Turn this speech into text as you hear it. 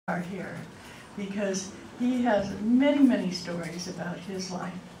here, because he has many, many stories about his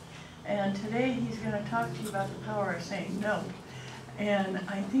life. And today he's going to talk to you about the power of saying no. And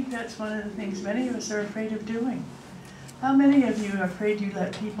I think that's one of the things many of us are afraid of doing. How many of you are afraid you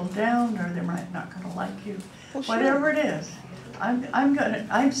let people down, or they're not going to like you? Well, whatever it is.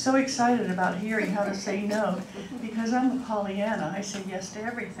 I'm so excited about hearing how to say no, because I'm a Pollyanna. I say yes to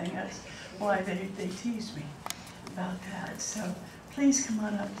everything. That's why they tease me about that. So please come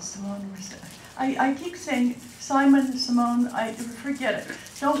on up to Simone. I keep saying Simon, Simone, forget it.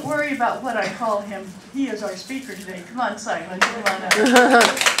 Don't worry about what I call him. He is our speaker today. Come on, Simon, come on up.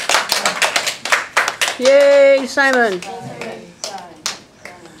 Yay, Simon. How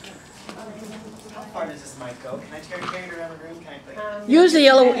far does this mic go? Can I carry it around the room? Can I Use the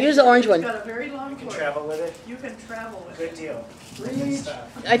orange one. It's got a very long cord. travel with it? You can travel with Good deal. Reach.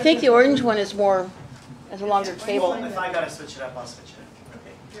 Stuff. I think the orange one is has a longer cable. If I gotta switch it up, I'll switch it up.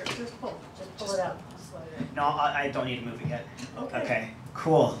 Okay, here, just pull. Just pull it out. No, I don't need to move it yet. Okay. Okay,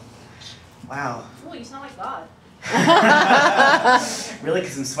 cool. Wow. Ooh, you smell like God. Really,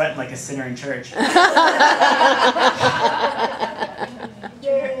 because I'm sweating like a sinner in church. Your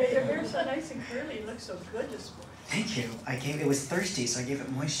hair's so nice and curly. You look so good this morning. Thank you. It was thirsty, so I gave it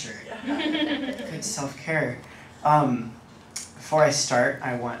moisture. Good self-care. Before I start,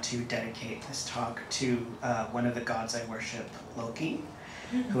 I want to dedicate this talk to one of the gods I worship, Loki,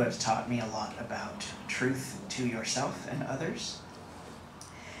 who has taught me a lot about truth to yourself and others.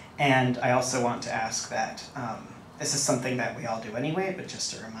 And I also want to ask that, this is something that we all do anyway, but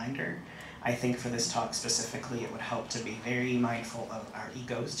just a reminder, I think for this talk specifically, it would help to be very mindful of our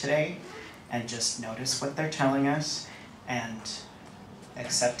egos today, and just notice what they're telling us, and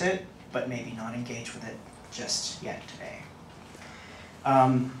accept it, but maybe not engage with it just yet today.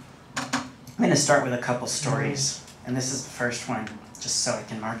 I'm going to start with a couple stories, and this is the first one, just so I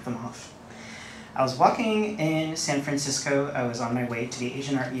can mark them off. I was walking in San Francisco. I was on my way to the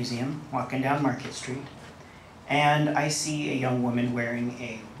Asian Art Museum, walking down Market Street, and I see a young woman wearing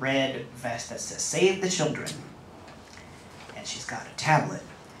a red vest that says, "Save the Children." And she's got a tablet,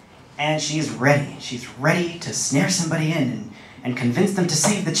 and she's ready. She's ready to snare somebody in and convince them to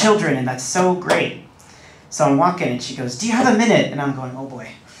save the children, and that's so great. So I'm walking, and she goes, "Do you have a minute?" And I'm going, oh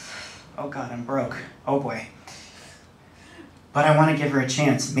boy. Oh God, I'm broke. Oh boy. But I want to give her a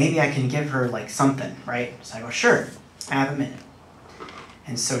chance. Maybe I can give her like something, right? So I go, sure, I have a minute.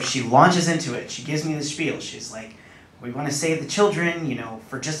 And so she launches into it. She gives me the spiel. She's like, we want to save the children,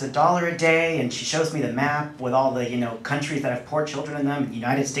 for just $1 a day. And she shows me the map with all the, countries that have poor children in them. The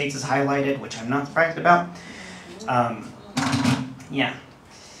United States is highlighted, which I'm not surprised about. Yeah.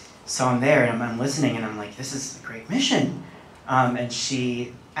 So I'm there and I'm listening and I'm like, this is a great mission. And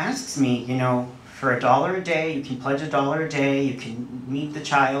she asks me, for $1 a day, you can pledge $1 a day, you can meet the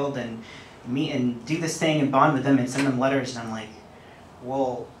child and meet and do this thing and bond with them and send them letters. And I'm like,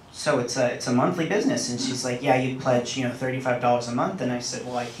 well, so it's a monthly business. And she's like, yeah, you pledge, $35 a month. And I said,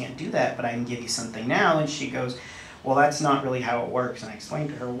 well, I can't do that, but I can give you something now. And she goes, well, that's not really how it works. And I explained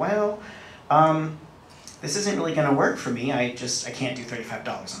to her, well, this isn't really going to work for me. I can't do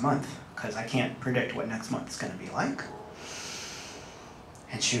 $35 a month because I can't predict what next month is going to be like.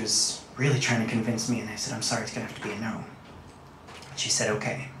 And she was really trying to convince me, and I said, I'm sorry, it's going to have to be a no. And she said,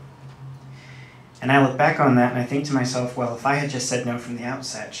 okay. And I look back on that, and I think to myself, well, if I had just said no from the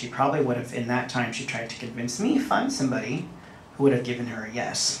outset, she probably would have, in that time, she tried to convince me, find somebody who would have given her a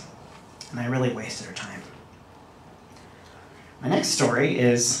yes. And I really wasted her time. My next story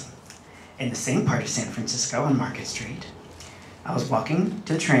is in the same part of San Francisco on Market Street. I was walking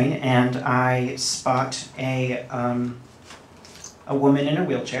to the train, and I spot a woman in a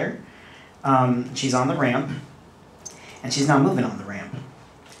wheelchair. She's on the ramp, and she's not moving on the ramp.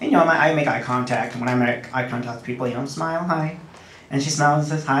 And I make eye contact, and when I make eye contact with people, smile, hi. And she smiles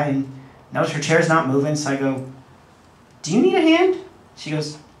and says hi, and notice her chair's not moving, so I go, do you need a hand? She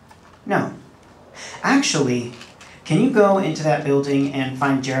goes, no. Actually, can you go into that building and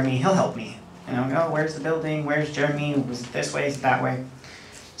find Jeremy? He'll help me. And I go, oh, where's the building? Where's Jeremy? Was it this way? Is it that way?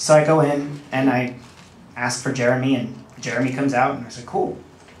 So I go in, and I ask for Jeremy, and Jeremy comes out, and I said, cool.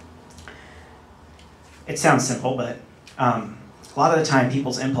 It sounds simple, but a lot of the time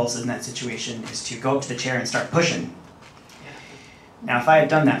people's impulses in that situation is to go up to the chair and start pushing. Now, if I had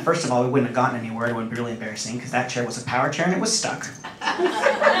done that, first of all, we wouldn't have gotten anywhere. It would be really embarrassing because that chair was a power chair and it was stuck.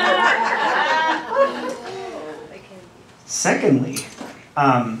 Secondly,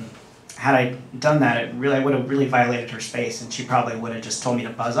 had I done that, I would have really violated her space, and she probably would have just told me to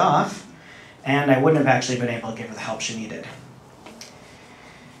buzz off, and I wouldn't have actually been able to give her the help she needed.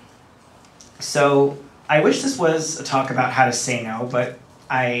 So I wish this was a talk about how to say no, but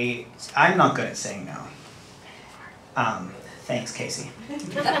I'm not good at saying no. Thanks, Casey.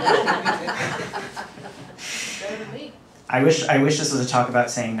 I wish this was a talk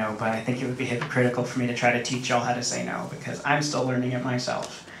about saying no, but I think it would be hypocritical for me to try to teach y'all how to say no, because I'm still learning it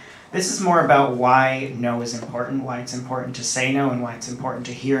myself. This is more about why no is important, why it's important to say no, and why it's important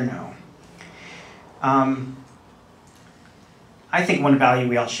to hear no. I think one value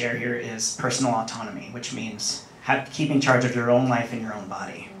we all share here is personal autonomy, which means keeping charge of your own life and your own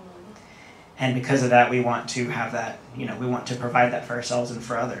body. And because of that, we want to have that, we want to provide that for ourselves and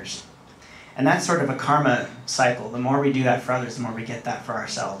for others. And that's sort of a karma cycle. The more we do that for others, the more we get that for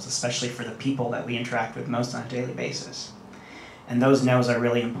ourselves, especially for the people that we interact with most on a daily basis. And those no's are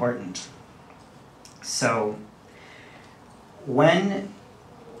really important. So when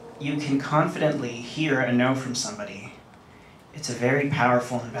you can confidently hear a no from somebody, it's a very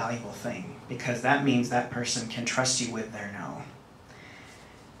powerful and valuable thing, because that means that person can trust you with their no.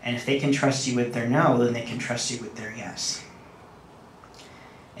 And if they can trust you with their no, then they can trust you with their yes.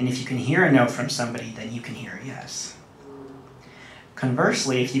 And if you can hear a no from somebody, then you can hear a yes.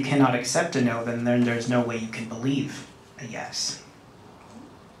 Conversely, if you cannot accept a no, then there's no way you can believe a yes.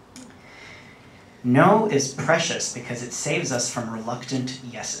 No is precious because it saves us from reluctant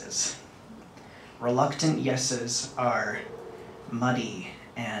yeses. Reluctant yeses are muddy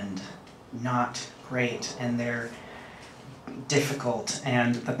and not great, and they're difficult,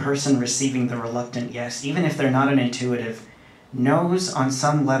 and the person receiving the reluctant yes, even if they're not an intuitive, knows on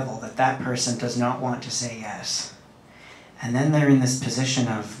some level that that person does not want to say yes. And then they're in this position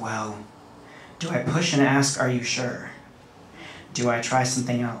of, well, do I push and ask, are you sure? Do I try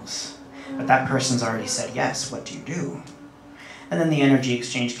something else? But that person's already said yes, what do you do? And then the energy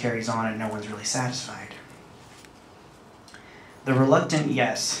exchange carries on and no one's really satisfied. The reluctant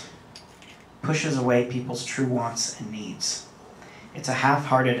yes pushes away people's true wants and needs. It's a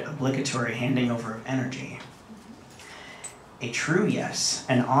half-hearted, obligatory handing over of energy. A true yes,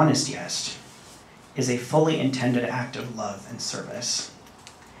 an honest yes, is a fully intended act of love and service.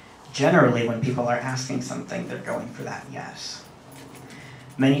 Generally, when people are asking something, they're going for that yes.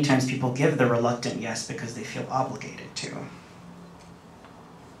 Many times people give the reluctant yes because they feel obligated to.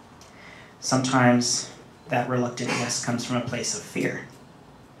 Sometimes that reluctant yes comes from a place of fear.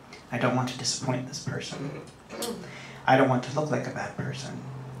 I don't want to disappoint this person. I don't want to look like a bad person.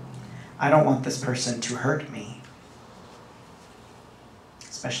 I don't want this person to hurt me.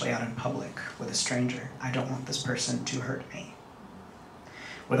 Especially out in public with a stranger. I don't want this person to hurt me.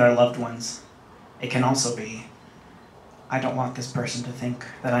 With our loved ones, it can also be, I don't want this person to think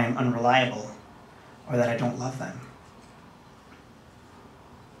that I am unreliable or that I don't love them.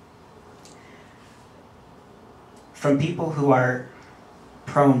 From people who are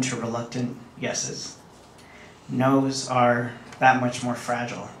prone to reluctant yeses, no's are that much more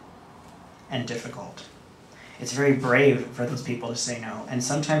fragile and difficult. It's very brave for those people to say no, and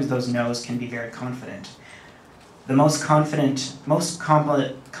sometimes those no's can be very confident. The most common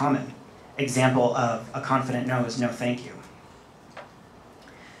example of a confident no is no thank you.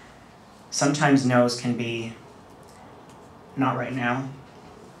 Sometimes no's can be, not right now,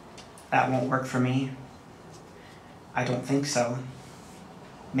 that won't work for me, I don't think so,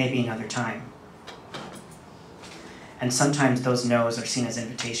 maybe another time. And sometimes those no's are seen as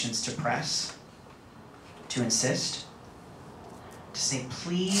invitations to press, to insist, to say,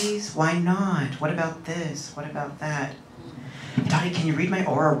 please, why not? What about this? What about that? Dottie, can you read my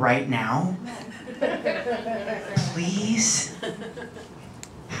aura right now? Please?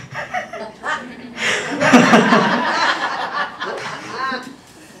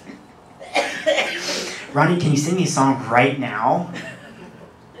 Ronnie, can you sing me a song right now?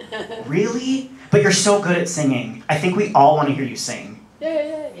 Really? But you're so good at singing. I think we all want to hear you sing.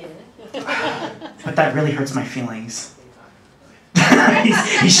 But that really hurts my feelings.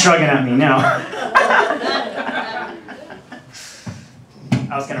 he's shrugging at me now.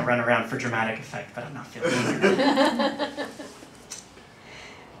 I was going to run around for dramatic effect, but I'm not feeling it.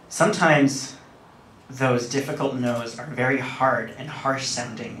 Sometimes those difficult no's are very hard and harsh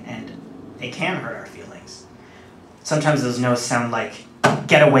sounding, and they can hurt our feelings. Sometimes those no's sound like,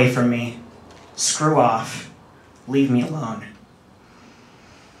 get away from me, screw off, leave me alone.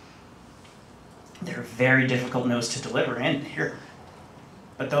 They're very difficult no's to deliver and hear.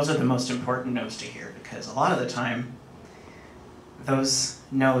 But those are the most important no's to hear, because a lot of the time, those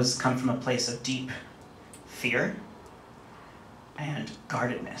no's come from a place of deep fear and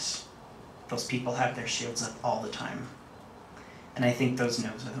guardedness. Those people have their shields up all the time. And I think those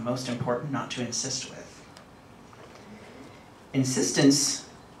no's are the most important not to insist with. Insistence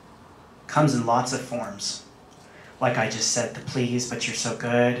comes in lots of forms. Like I just said, the please, but you're so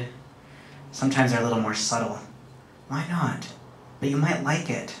good. Sometimes they're a little more subtle. Why not? But you might like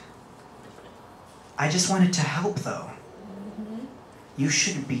it. I just wanted to help, though. You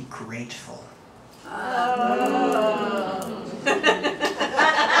should be grateful.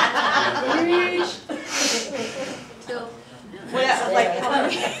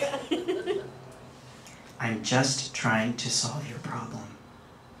 I'm just trying to solve your problem.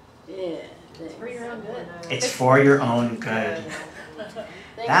 It's for your own good. It's for your own good.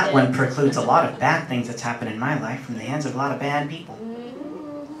 That one precludes a lot of bad things that's happened in my life from the hands of a lot of bad people.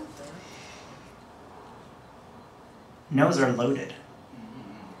 No's are loaded.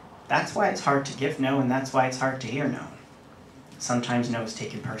 That's why it's hard to give no, and that's why it's hard to hear no. Sometimes no is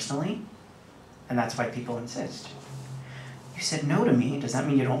taken personally, and that's why people insist. You said no to me, does that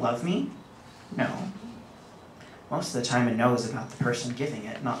mean you don't love me? No. Most of the time a no is about the person giving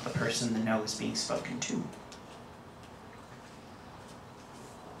it, not the person the no is being spoken to.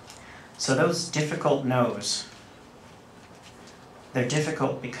 So those difficult no's, they're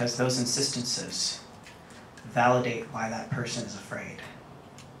difficult because those insistences validate why that person is afraid.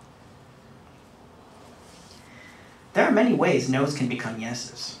 There are many ways no's can become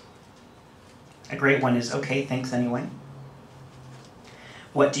yeses. A great one is, okay, thanks anyway.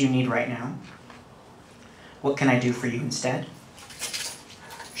 What do you need right now? What can I do for you instead?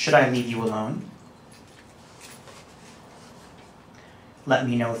 Should I leave you alone? Let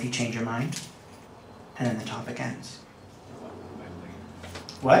me know if you change your mind. And then the topic ends.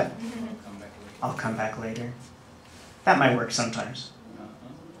 What? I'll come back later. That might work sometimes.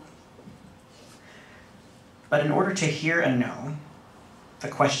 But in order to hear a no, the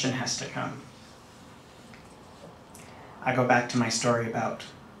question has to come. I go back to my story about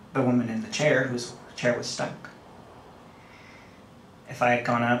the woman in the chair whose chair was stuck. If I had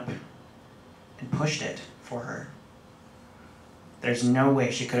gone up and pushed it for her, there's no way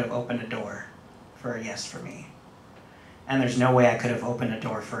she could have opened a door for a yes for me. And there's no way I could have opened a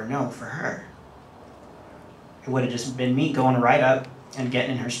door for a no for her. It would have just been me going right up and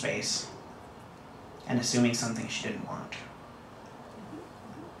getting in her space and assuming something she didn't want.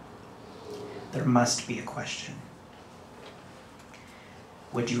 There must be a question.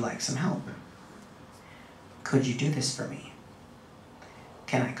 Would you like some help? Could you do this for me?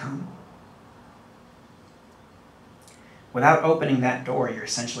 Can I come? Without opening that door, you're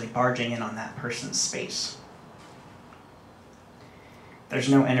essentially barging in on that person's space. There's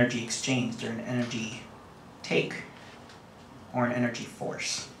no energy exchange or an energy take or an energy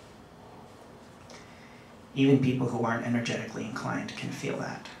force. Even people who aren't energetically inclined can feel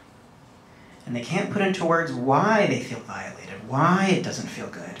that. And they can't put into words why they feel violated, why it doesn't feel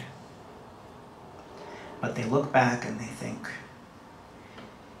good. But they look back and they think,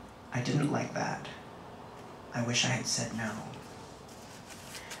 I didn't like that. I wish I had said no.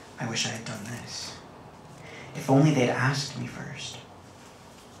 I wish I had done this. If only they'd asked me first.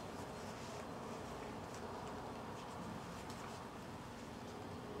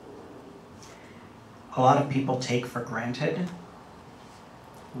 A lot of people take for granted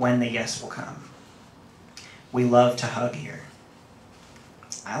when the yes will come. We love to hug here.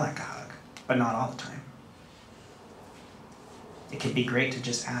 I like a hug, but not all the time. It can be great to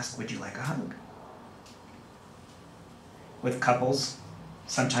just ask, would you like a hug? With couples,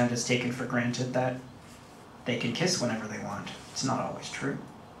 sometimes it's taken for granted that they can kiss whenever they want. It's not always true.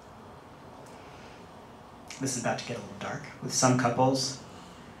 This is about to get a little dark. With some couples,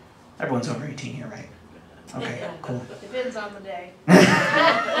 everyone's over 18 here, right? Okay, cool. Depends on the day.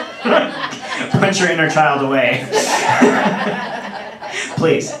 Punch your inner child away.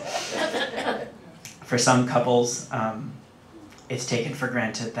 Please. For some couples, it's taken for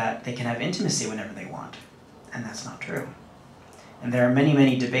granted that they can have intimacy whenever they want, and that's not true. And there are many,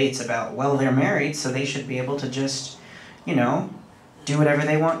 many debates about, well, they're married, so they should be able to just, do whatever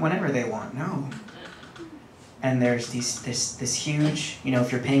they want whenever they want. No. And there's this huge,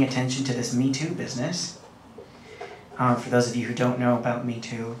 if you're paying attention to this Me Too business, for those of you who don't know about Me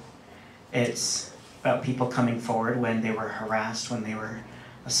Too, it's about people coming forward when they were harassed, when they were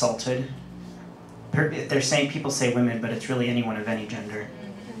assaulted. They're saying, people say women, but it's really anyone of any gender.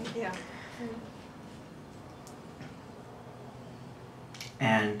 Yeah.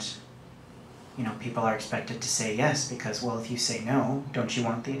 And, people are expected to say yes because, well, if you say no, don't you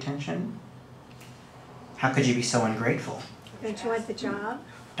want the attention? How could you be so ungrateful? Don't you want the job?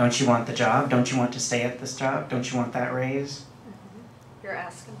 Don't you want the job? Don't you want to stay at this job? Don't you want that raise? You're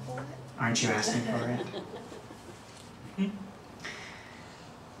asking for it? Aren't you asking for it?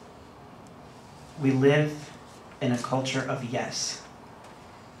 We live in a culture of yes.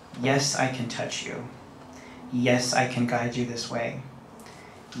 Yes, I can touch you. Yes, I can guide you this way.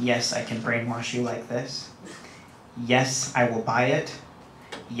 Yes, I can brainwash you like this. Yes, I will buy it.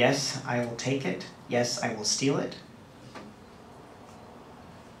 Yes, I will take it. Yes, I will steal it.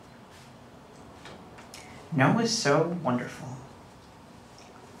 No is so wonderful.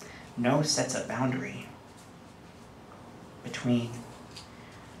 No sets a boundary between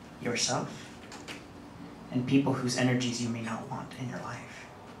yourself and people whose energies you may not want in your life.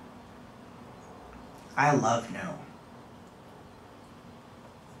 I love no.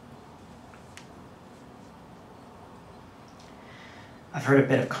 I've heard a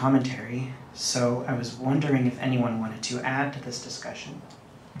bit of commentary, so I was wondering if anyone wanted to add to this discussion.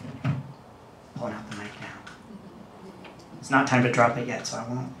 Pulling out the mic now. It's not time to drop it yet, so I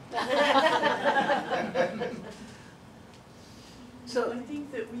won't. So I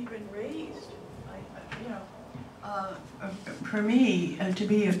think that we've been raised, for me, to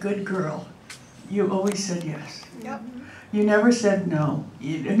be a good girl, you always said yes. Yep. You never said no.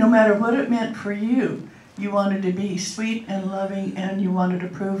 No matter what it meant for you, you wanted to be sweet and loving and you wanted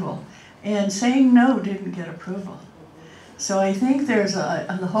approval. And saying no didn't get approval. So I think there's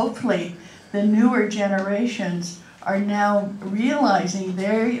hopefully the newer generations are now realizing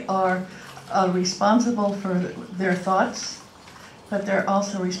they are responsible for their thoughts, but they're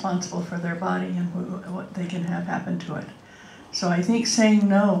also responsible for their body and what they can have happen to it. So I think saying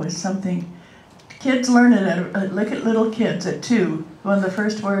no is something, kids learn it, look at little kids at 2, one of the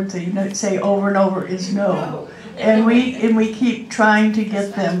first words they say over and over is no. And we keep trying to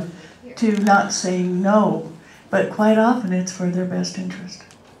get them to not say no, but quite often it's for their best interest.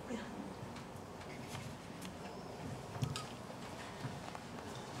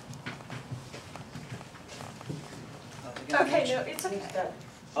 Okay, no, it's okay.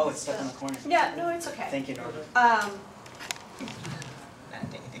 Oh, it's stuck in the corner. Yeah, no, it's okay. Thank you, Norbert.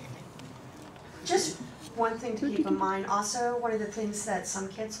 Just one thing to keep in mind, also, one of the things that some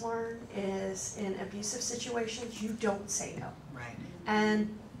kids learn is in abusive situations, you don't say no. Right.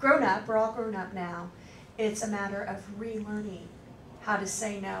 And grown up, we're all grown up now, it's a matter of relearning how to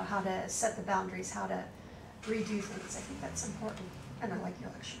say no, how to set the boundaries, how to redo things. I think that's important. And I like your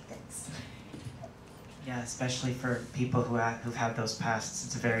lecture, thanks. Yeah, especially for people who've had those pasts,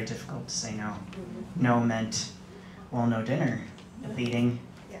 it's very difficult to say no. No meant, well, no dinner, a beating,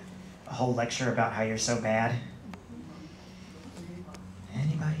 a whole lecture about how you're so bad.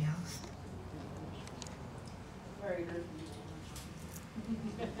 Anybody else? Very good.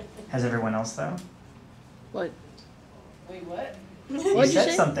 Has everyone else, though? What? Wait, what? You What'd you said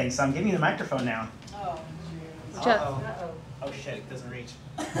say? something, so I'm giving you the microphone now. Oh. Chuck. Uh-oh. Oh shit, it doesn't reach.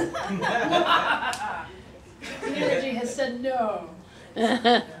 Energy has said no.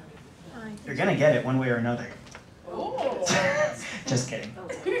 You're gonna get it one way or another. Oh. Just kidding.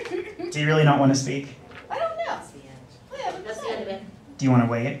 Do you really not want to speak? I don't know. I haven't decided. Do you want to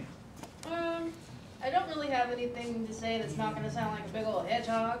weigh it? I don't really have anything to say that's not going to sound like a big old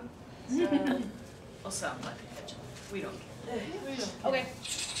hedgehog. So. I'll sound like a hedgehog. We don't care. Okay.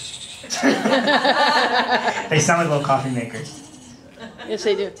 They sound like little coffee makers. Yes,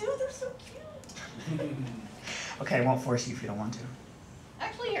 they do. Dude, they're so cute. Okay, I won't force you if you don't want to.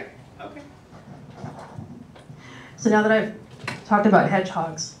 Actually, here. Okay. So now that I've talked about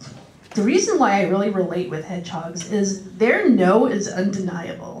hedgehogs, the reason why I really relate with hedgehogs is their no is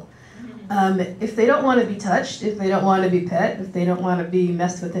undeniable. If they don't want to be touched, if they don't want to be pet, if they don't want to be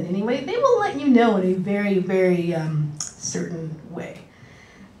messed with in any way, they will let you know in a very, very certain way.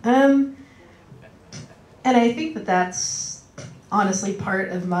 And I think that that's honestly part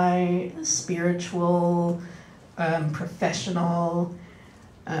of my spiritual, professional,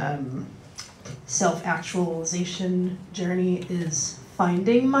 self-actualization journey is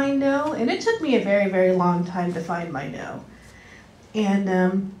finding my no. And it took me a very, very long time to find my no.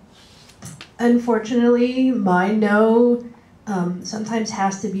 And unfortunately, my no sometimes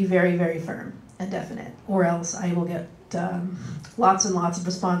has to be very, very firm and definite, or else I will get lots and lots of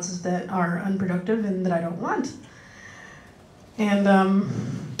responses that are unproductive and that I don't want. And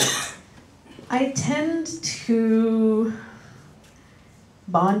I tend to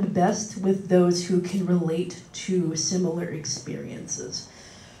bond best with those who can relate to similar experiences.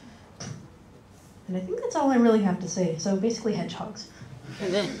 And I think that's all I really have to say. So basically hedgehogs.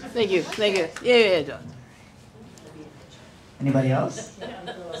 Thank you. Yeah. Anybody else?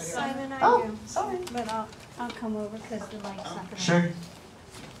 Simon, I Oh, do, sorry. but I'll come over because the light's not gonna. Sure.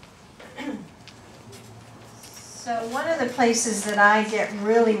 So one of the places that I get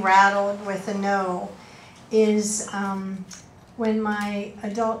really rattled with a no is when my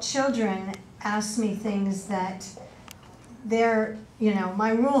adult children ask me things that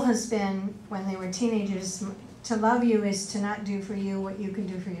my rule has been when they were teenagers, to love you is to not do for you what you can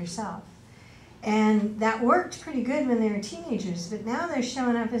do for yourself. And that worked pretty good when they were teenagers, but now they're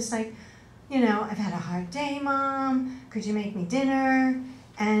showing up as like, I've had a hard day, Mom, could you make me dinner?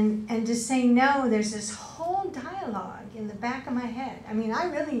 And to say no, there's this whole dialogue in the back of my head. I mean, I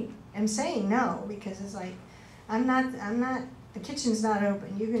really am saying no, because it's like, the kitchen's not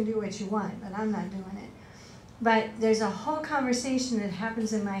open, you can do what you want, but I'm not doing it. But there's a whole conversation that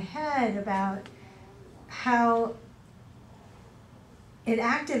happens in my head about how it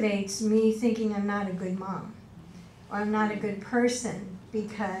activates me thinking I'm not a good mom, or I'm not a good person,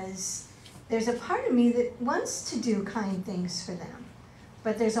 because there's a part of me that wants to do kind things for them.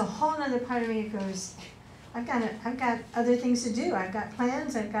 But there's a whole other part of me that goes, I've got other things to do. I've got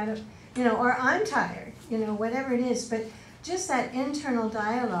plans. I've got to, or I'm tired. Whatever it is. But just that internal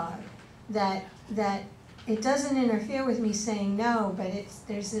dialogue that it doesn't interfere with me saying no, but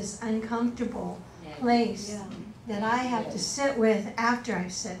there's this uncomfortable place that I have to sit with after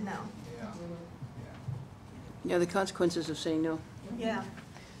I've said no. Yeah, the consequences of saying no. Yeah.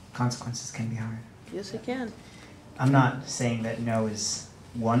 Consequences can be hard. Yes, it can. I'm not saying that no is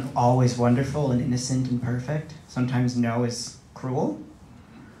always wonderful and innocent and perfect. Sometimes no is cruel.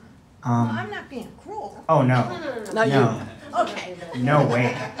 Well, I'm not being cruel. Oh no. Not No. Okay. No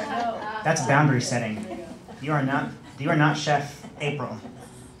way. That's boundary setting. You are not Chef April.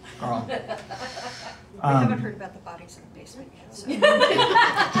 Girl. I haven't heard about the bodies in the basement yet. So. The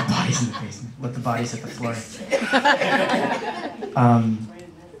bodies in the basement. Let the bodies hit the floor.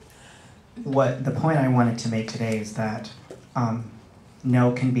 What the point I wanted to make today is that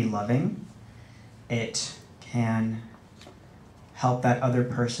no can be loving. It can help that other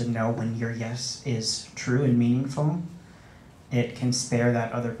person know when your yes is true and meaningful. It can spare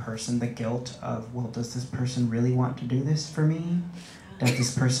that other person the guilt of, well, does this person really want to do this for me? Does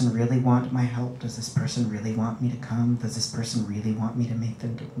this person really want my help? Does this person really want me to come? Does this person really want me to make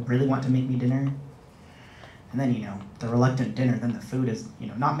me dinner? And then, the reluctant dinner, then the food is,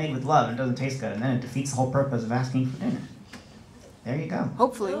 not made with love and doesn't taste good, and then it defeats the whole purpose of asking for dinner. There you go.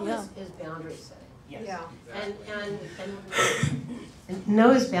 Hopefully, No yeah. is boundary setting. Yes. Yeah. And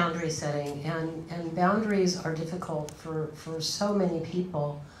no is boundary setting, and boundaries are difficult for so many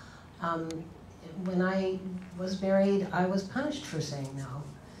people. When I was married, I was punished for saying no.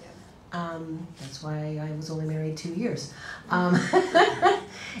 That's why I was only married 2 years.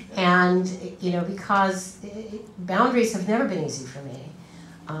 And, because boundaries have never been easy for me.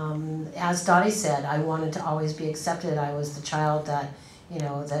 As Dottie said, I wanted to always be accepted. I was the child that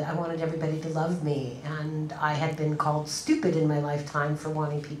I wanted everybody to love me. And I had been called stupid in my lifetime for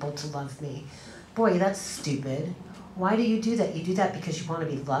wanting people to love me. Boy, that's stupid. Why do you do that? You do that because you want to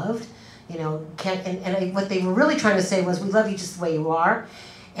be loved? What they were really trying to say was, we love you just the way you are.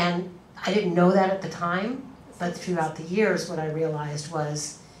 And I didn't know that at the time, but throughout the years, what I realized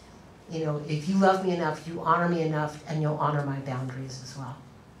was, if you love me enough, you honor me enough, and you'll honor my boundaries as well.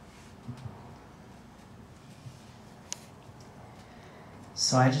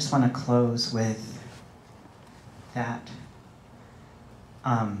 So I just want to close with that.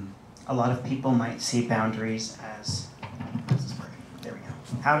 A lot of people might see boundaries as, how's this work? There we go.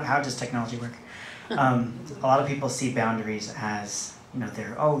 How does technology work? A lot of people see boundaries as,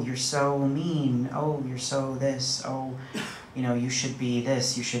 they're, oh, you're so mean, oh, you're so this, oh, you should be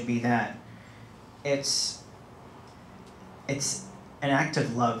this, you should be that. It's an act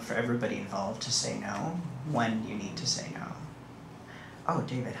of love for everybody involved to say no when you need to say no. Oh,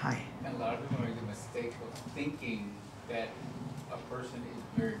 David, hi. A lot of people make the mistake of thinking that a person is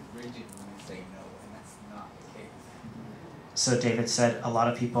very rigid when they say no, and that's not the case. So David said a lot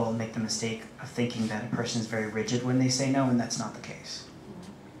of people make the mistake of thinking that a person is very rigid when they say no, and that's not the case.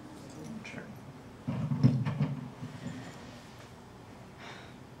 Sure.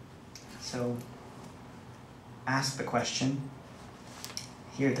 So ask the question,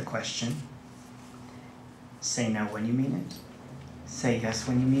 hear the question, say no when you mean it, say yes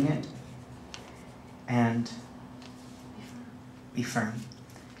when you mean it, and be firm.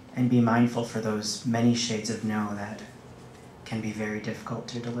 And be mindful for those many shades of no that can be very difficult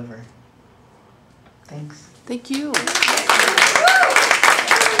to deliver. Thanks. Thank you. I'm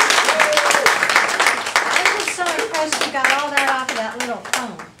just so impressed you got all that off of that little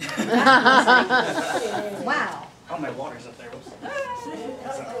phone. That was wow. Oh, my water's up there. Whoops.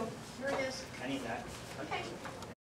 Here it is. I need that. Okay.